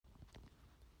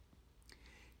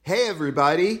Hey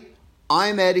everybody,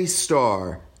 I'm Eddie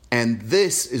Starr, and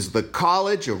this is the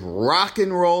College of Rock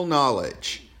and Roll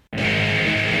Knowledge.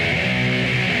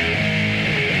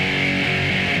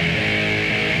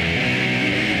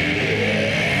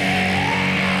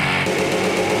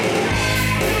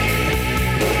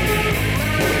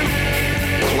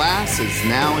 Class is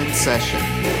now in session.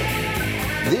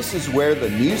 This is where the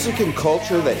music and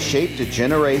culture that shaped a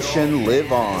generation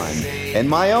live on, and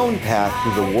my own path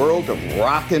through the world of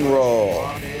rock and roll.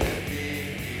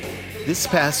 This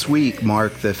past week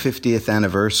marked the 50th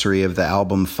anniversary of the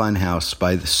album Funhouse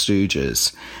by the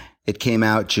Stooges. It came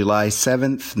out July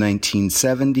 7th,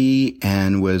 1970,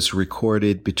 and was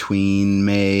recorded between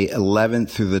May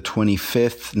 11th through the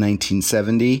 25th,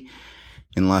 1970,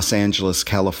 in Los Angeles,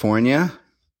 California.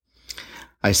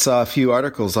 I saw a few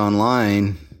articles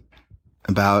online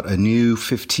about a new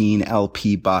 15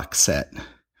 LP box set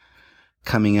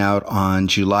coming out on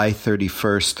July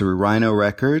 31st through Rhino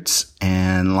Records,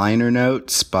 and liner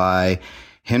notes by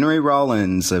Henry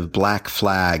Rollins of Black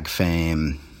Flag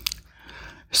fame.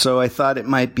 So I thought it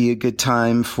might be a good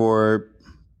time for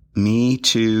me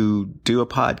to do a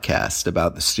podcast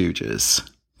about the Stooges.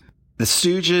 The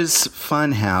Stooges,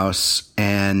 Funhouse,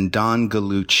 and Don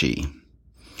Gallucci.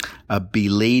 A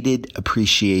Belated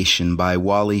Appreciation by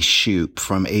Wally Shoup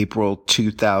from April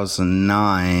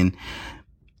 2009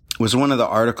 was one of the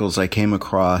articles I came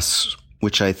across,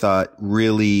 which I thought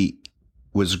really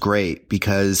was great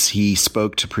because he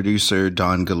spoke to producer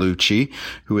Don Gallucci,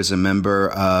 who is a member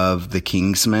of the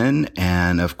Kingsmen,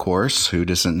 and of course, who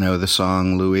doesn't know the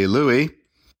song Louie Louie?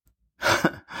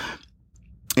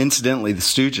 Incidentally, the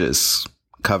Stooges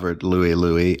covered Louie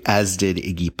Louie, as did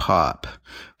Iggy Pop,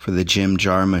 for the Jim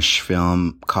Jarmusch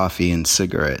film Coffee and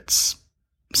Cigarettes,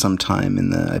 sometime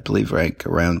in the, I believe, like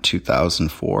around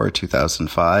 2004,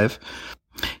 2005.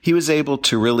 He was able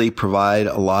to really provide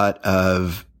a lot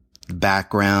of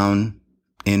background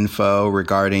info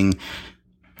regarding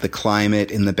the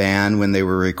climate in the band when they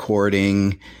were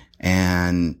recording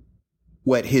and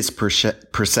what his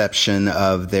perception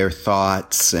of their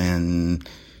thoughts and,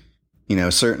 you know,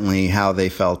 certainly how they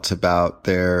felt about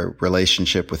their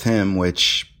relationship with him,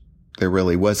 which there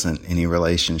really wasn't any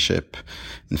relationship.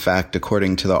 In fact,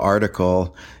 according to the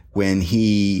article, when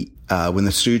the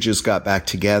Stooges got back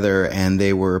together and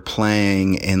they were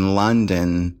playing in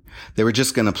London, they were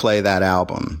just going to play that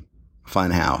album,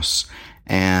 Funhouse.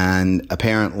 And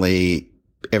apparently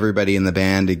everybody in the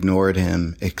band ignored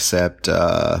him except,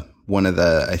 I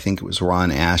think it was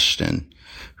Ron Ashton,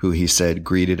 who he said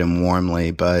greeted him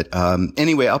warmly. But,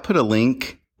 anyway, I'll put a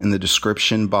link in the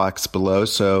description box below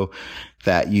so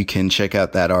that you can check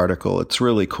out that article. It's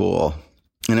really cool.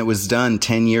 And it was done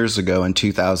 10 years ago in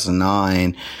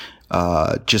 2009,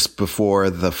 just before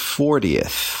the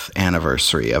 40th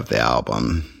anniversary of the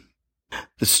album.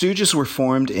 The Stooges were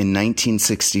formed in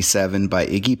 1967 by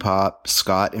Iggy Pop,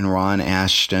 Scott and Ron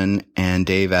Ashton, and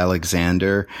Dave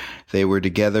Alexander. They were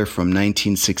together from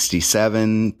 1967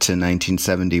 to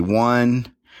 1971.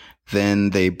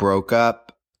 Then they broke up.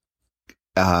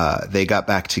 They got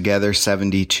back together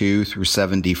 72 through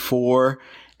 74,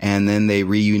 and then they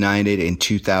reunited in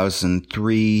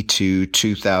 2003 to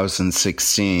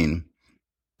 2016.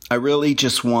 I really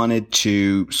just wanted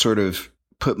to sort of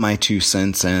put my 2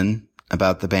 cents in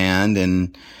about the band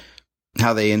and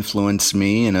how they influenced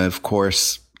me, and of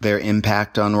course, their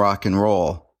impact on rock and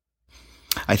roll.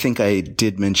 I think I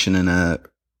did mention I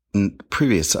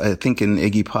think in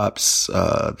Iggy Pop's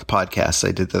the podcast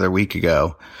I did the other week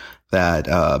ago, that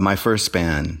my first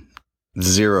band,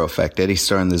 Zero Effect, Eddie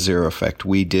Starr and the Zero Effect,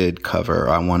 we did cover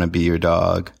I Want to Be Your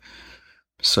Dog.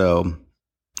 So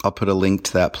I'll put a link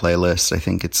to that playlist. I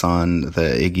think it's on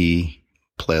the Iggy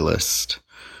playlist,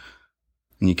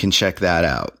 and you can check that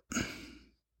out.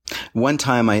 One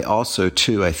time I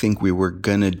think we were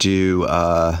going to do,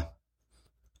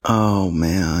 oh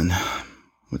man,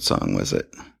 what song was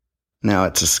it? Now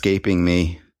it's escaping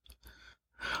me.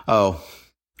 Oh,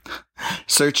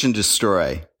 Search and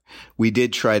Destroy. We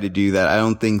did try to do that. I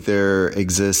don't think there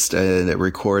exists a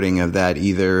recording of that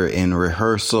either in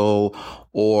rehearsal,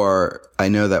 or I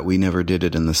know that we never did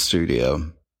it in the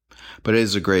studio. But it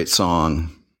is a great song.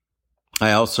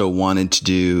 I also wanted to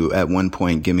do, at one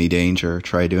point, Gimme Danger,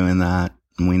 try doing that,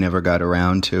 and we never got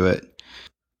around to it.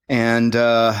 And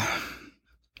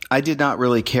I did not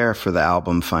really care for the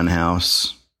album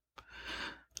Funhouse.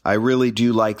 I really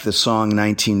do like the song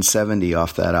 1970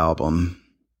 off that album.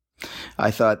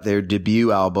 I thought their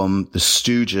debut album, The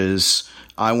Stooges,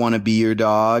 I Want to Be Your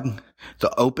Dog,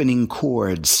 the opening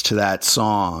chords to that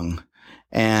song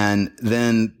And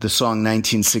then the song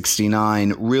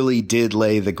 1969 really did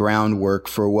lay the groundwork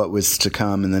for what was to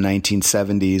come in the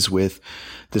 1970s with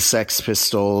the Sex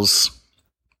Pistols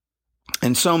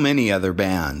and so many other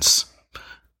bands,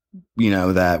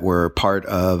 that were part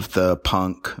of the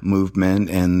punk movement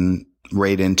and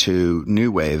right into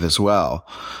new wave as well.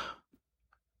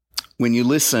 When you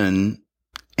listen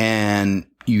and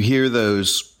you hear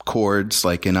those chords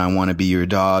like in I Want to Be Your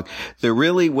Dog, there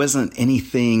really wasn't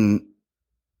anything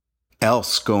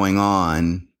else going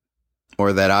on,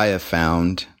 or that I have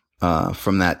found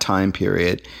from that time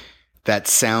period, that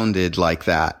sounded like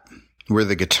that, where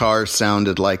the guitar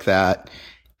sounded like that,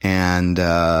 and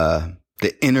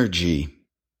the energy,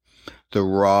 the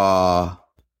raw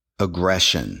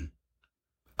aggression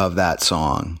of that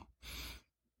song.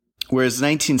 Whereas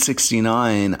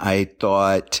 1969, I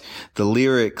thought the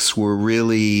lyrics were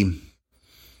really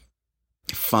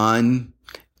fun,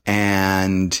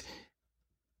 and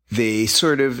they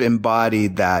sort of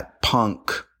embodied that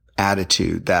punk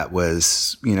attitude that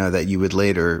was, that you would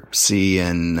later see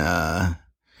in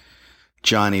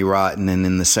Johnny Rotten and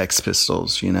in the Sex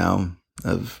Pistols,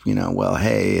 well,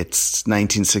 hey, it's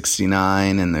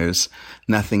 1969 and there's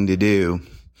nothing to do.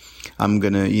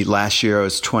 Last year I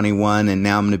was 21 and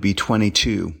now I'm going to be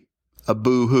 22. A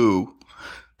boo-hoo.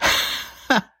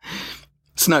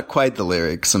 It's not quite the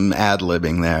lyrics, some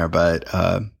ad-libbing there, but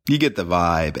you get the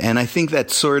vibe. And I think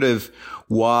that's sort of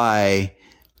why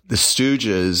the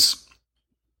Stooges,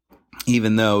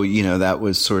 even though, that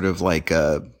was sort of like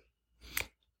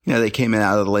they came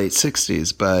out of the late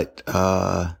 60s, but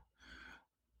a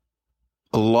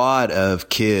lot of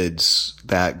kids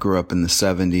that grew up in the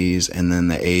 70s and then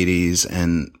the 80s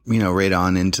and, right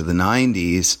on into the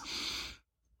 90s,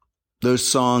 those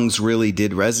songs really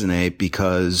did resonate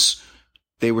because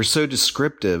they were so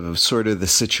descriptive of sort of the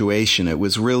situation. It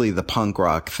was really the punk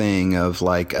rock thing of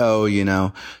like,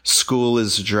 school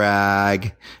is a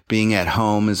drag, being at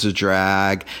home is a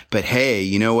drag, but hey,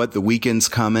 you know what? The weekend's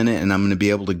coming and I'm going to be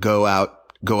able to go up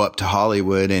to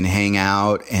Hollywood and hang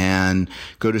out and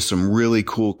go to some really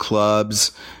cool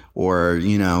clubs. Or,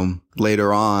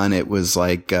 later on it was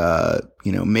like,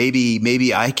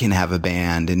 maybe I can have a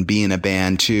band and be in a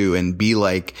band too and be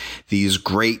like these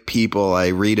great people I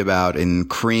read about in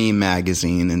Cream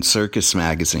magazine and Circus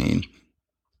magazine.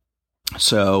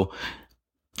 So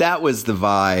that was the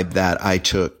vibe that I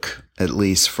took, at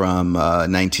least from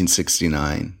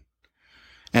 1969.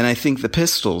 And I think the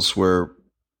Pistols were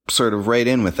sort of right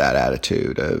in with that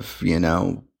attitude of,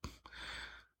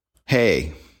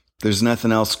 hey, there's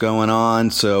nothing else going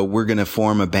on, so we're going to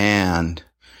form a band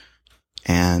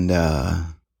and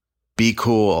be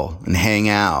cool and hang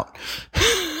out.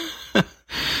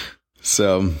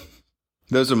 So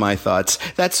those are my thoughts.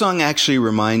 That song actually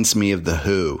reminds me of The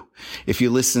Who. If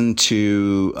you listen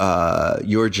to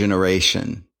Your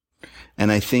Generation,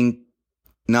 and I think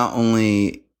not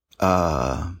only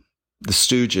the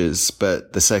Stooges,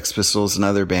 but the Sex Pistols and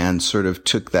other bands sort of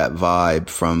took that vibe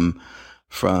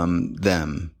from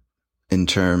them, in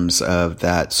terms of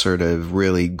that sort of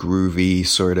really groovy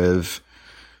sort of,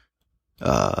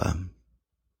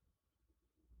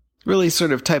 really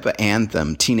sort of type of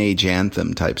anthem, teenage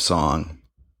anthem type song.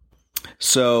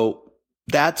 So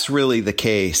that's really the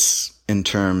case in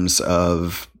terms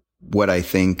of what I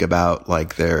think about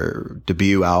like their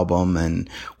debut album and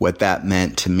what that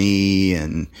meant to me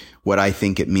and what I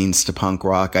think it means to punk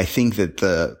rock. I think that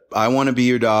the I Want to Be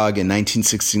Your Dog in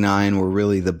 1969 were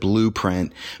really the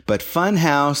blueprint, but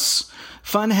Funhouse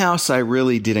I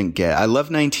really didn't get. I love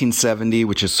 1970,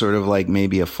 which is sort of like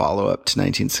maybe a follow-up to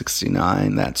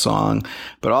 1969, that song.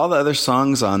 But all the other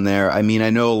songs on there, I mean,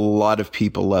 I know a lot of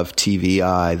people love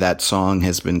TVI. That song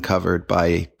has been covered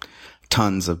by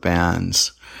tons of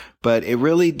bands. But it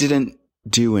really didn't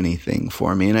do anything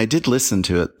for me. And I did listen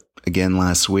to it again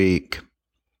last week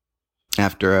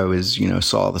after I was,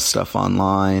 saw the stuff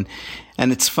online.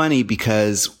 And it's funny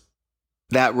because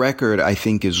that record, I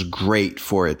think, is great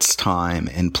for its time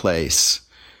and place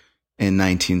in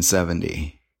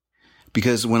 1970.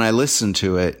 Because when I listen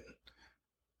to it,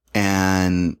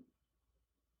 and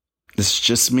this is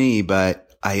just me, but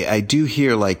I do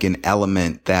hear like an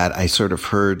element that I sort of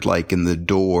heard like in the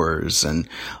Doors and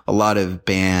a lot of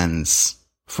bands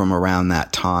from around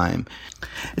that time.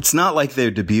 It's not like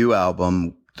their debut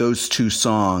album, those two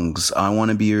songs, I Want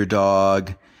to Be Your Dog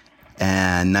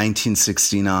and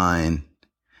 1969,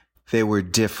 they were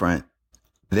different.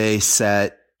 They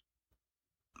set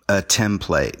a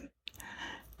template.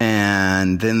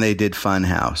 And then they did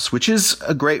Funhouse, which is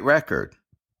a great record.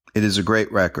 It is a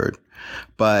great record.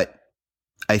 But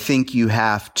I think you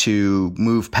have to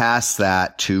move past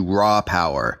that to Raw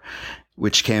Power,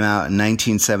 which came out in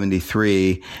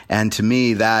 1973. And to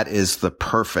me, that is the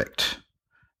perfect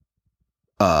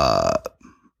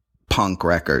punk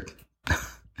record.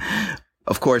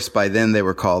 Of course, by then they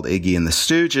were called Iggy and the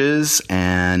Stooges,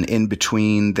 and in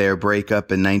between their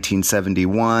breakup in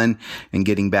 1971 and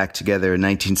getting back together in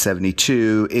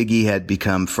 1972, Iggy had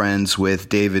become friends with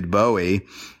David Bowie,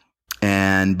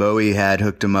 and Bowie had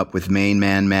hooked him up with Main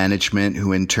Man Management,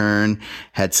 who in turn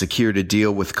had secured a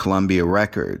deal with Columbia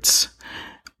Records.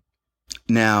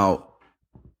 Now,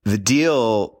 the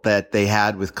deal that they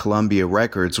had with Columbia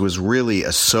Records was really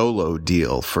a solo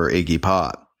deal for Iggy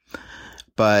Pop.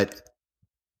 But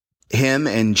him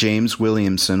and James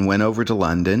Williamson went over to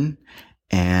London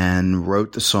and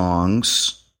wrote the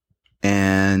songs,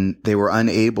 and they were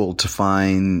unable to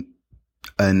find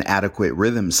an adequate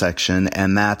rhythm section.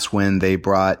 And that's when they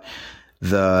brought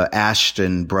the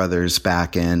Ashton brothers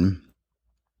back in,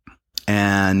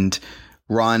 and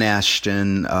Ron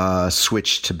Ashton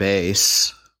switched to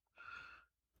bass,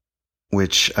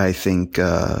 which I think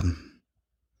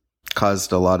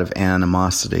caused a lot of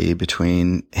animosity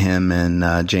between him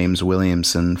and James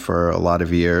Williamson for a lot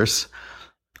of years.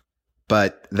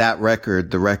 But that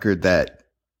record, the record that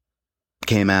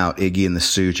came out, Iggy and the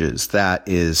Stooges, that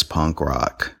is punk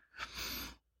rock.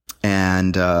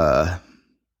 And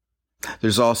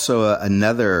there's also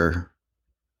another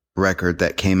record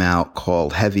that came out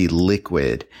called Heavy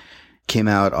Liquid. Came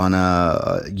out on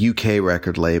a UK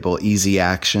record label, Easy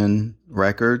Action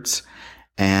Records.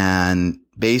 And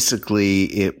basically,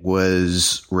 it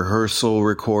was rehearsal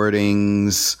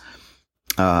recordings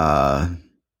from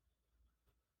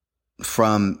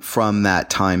that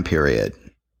time period.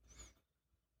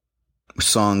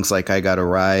 Songs like I Gotta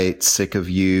Write, Sick of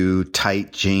You,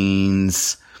 Tight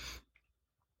Jeans.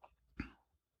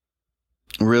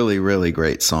 Really, really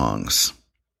great songs.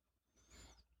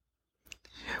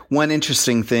 One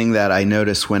interesting thing that I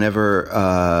notice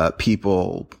whenever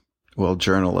people, well,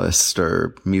 journalists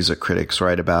or music critics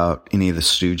write about any of the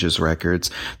Stooges records,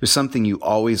 there's something you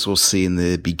always will see in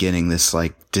the beginning, this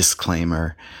like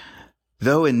disclaimer.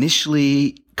 Though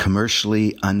initially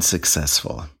commercially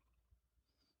unsuccessful.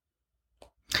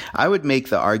 I would make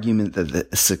the argument that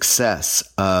the success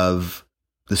of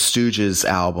the Stooges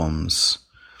albums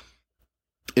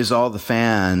is all the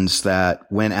fans that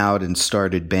went out and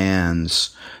started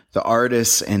bands, the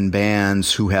artists and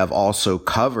bands who have also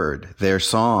covered their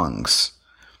songs.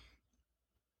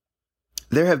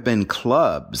 There have been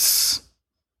clubs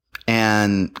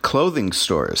and clothing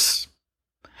stores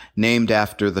named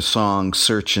after the song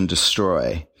Search and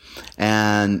Destroy.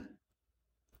 And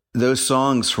those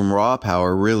songs from Raw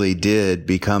Power really did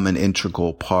become an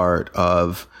integral part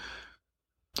of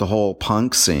the whole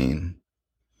punk scene.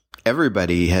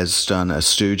 Everybody has done a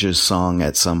Stooges song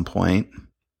at some point.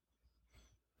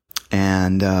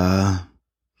 And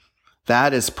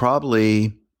that is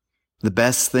probably the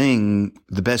best thing,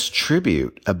 the best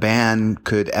tribute a band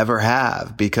could ever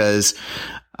have. Because,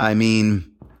 I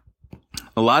mean,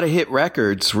 a lot of hit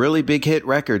records, really big hit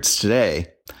records today.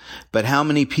 But how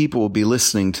many people will be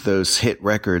listening to those hit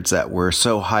records that were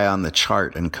so high on the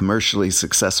chart and commercially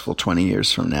successful 20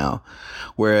 years from now?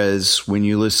 Whereas when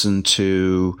you listen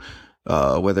to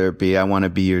whether it be I Want to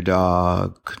Be Your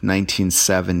Dog,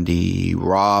 1970,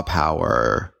 Raw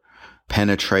Power,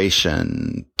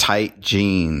 Penetration, Tight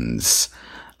Jeans,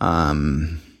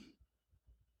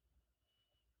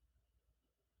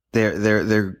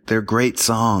 they're great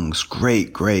songs,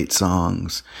 great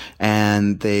songs,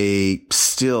 and they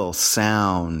still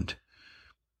sound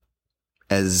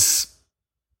as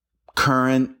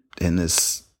current and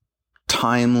as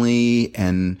timely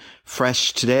and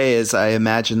fresh today as I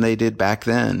imagine they did back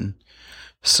then.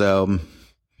 So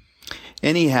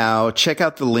anyhow, check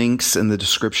out the links in the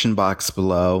description box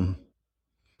below.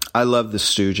 I love the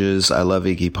Stooges. I love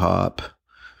Iggy Pop.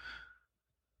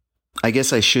 I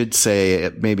guess I should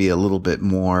say maybe a little bit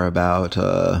more about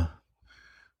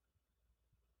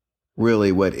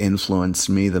really what influenced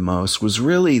me the most was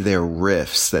really their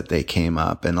riffs that they came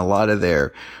up, and a lot of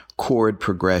their chord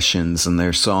progressions and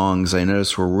their songs I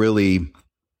noticed were really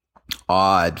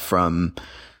odd from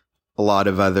a lot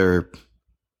of other,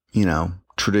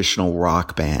 traditional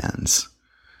rock bands.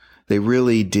 They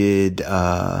really did,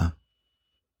 had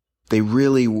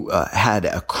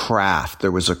a craft.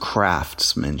 There was a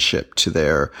craftsmanship to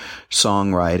their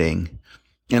songwriting.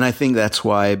 And I think that's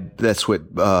what,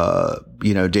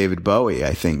 David Bowie,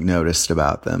 I think, noticed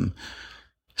about them.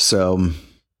 So,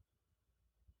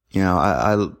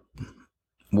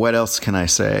 what else can I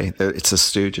say? It's the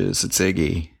Stooges. It's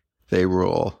Iggy. They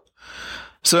rule.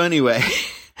 So anyway,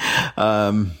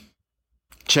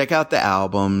 check out the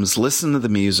albums, listen to the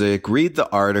music, read the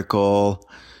article.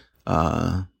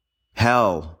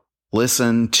 Hell,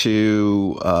 listen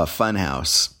to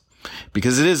Funhouse,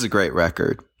 because it is a great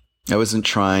record. I wasn't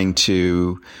trying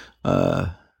to,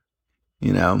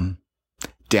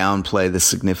 downplay the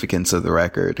significance of the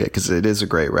record, because it is a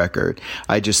great record.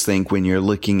 I just think when you're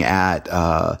looking at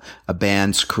a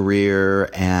band's career,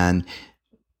 and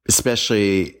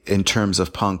especially in terms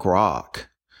of punk rock,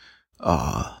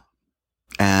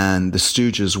 and the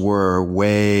Stooges were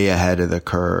way ahead of the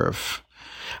curve.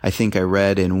 I think I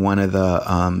read in one of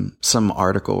the some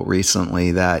article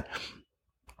recently that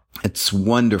it's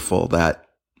wonderful that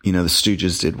the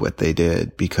Stooges did what they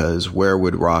did, because where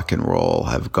would rock and roll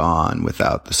have gone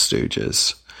without the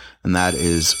Stooges? And that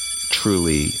is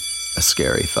truly a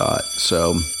scary thought.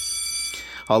 So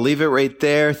I'll leave it right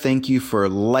there. Thank you for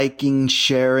liking,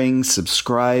 sharing,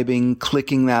 subscribing,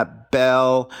 clicking that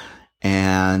bell,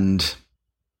 and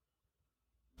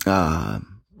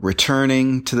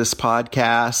returning to this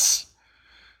podcast.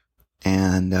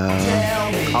 And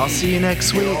I'll see you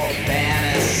next week.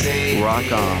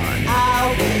 Rock on.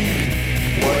 I'll be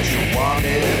what you want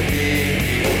me to be.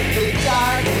 The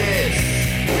darkness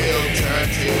will turn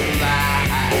to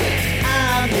light.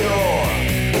 I'm your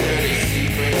dirty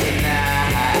secret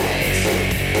tonight.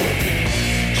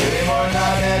 Dream on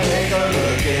up and take a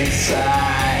look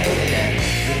inside.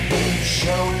 The beat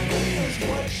showing me is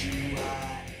what you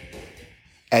like.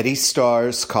 Eddie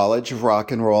Starr's College of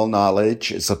Rock and Roll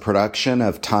Knowledge is a production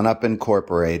of Ton Up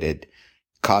Incorporated.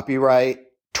 Copyright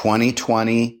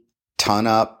 2020 Ton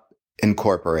Up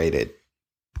Incorporated.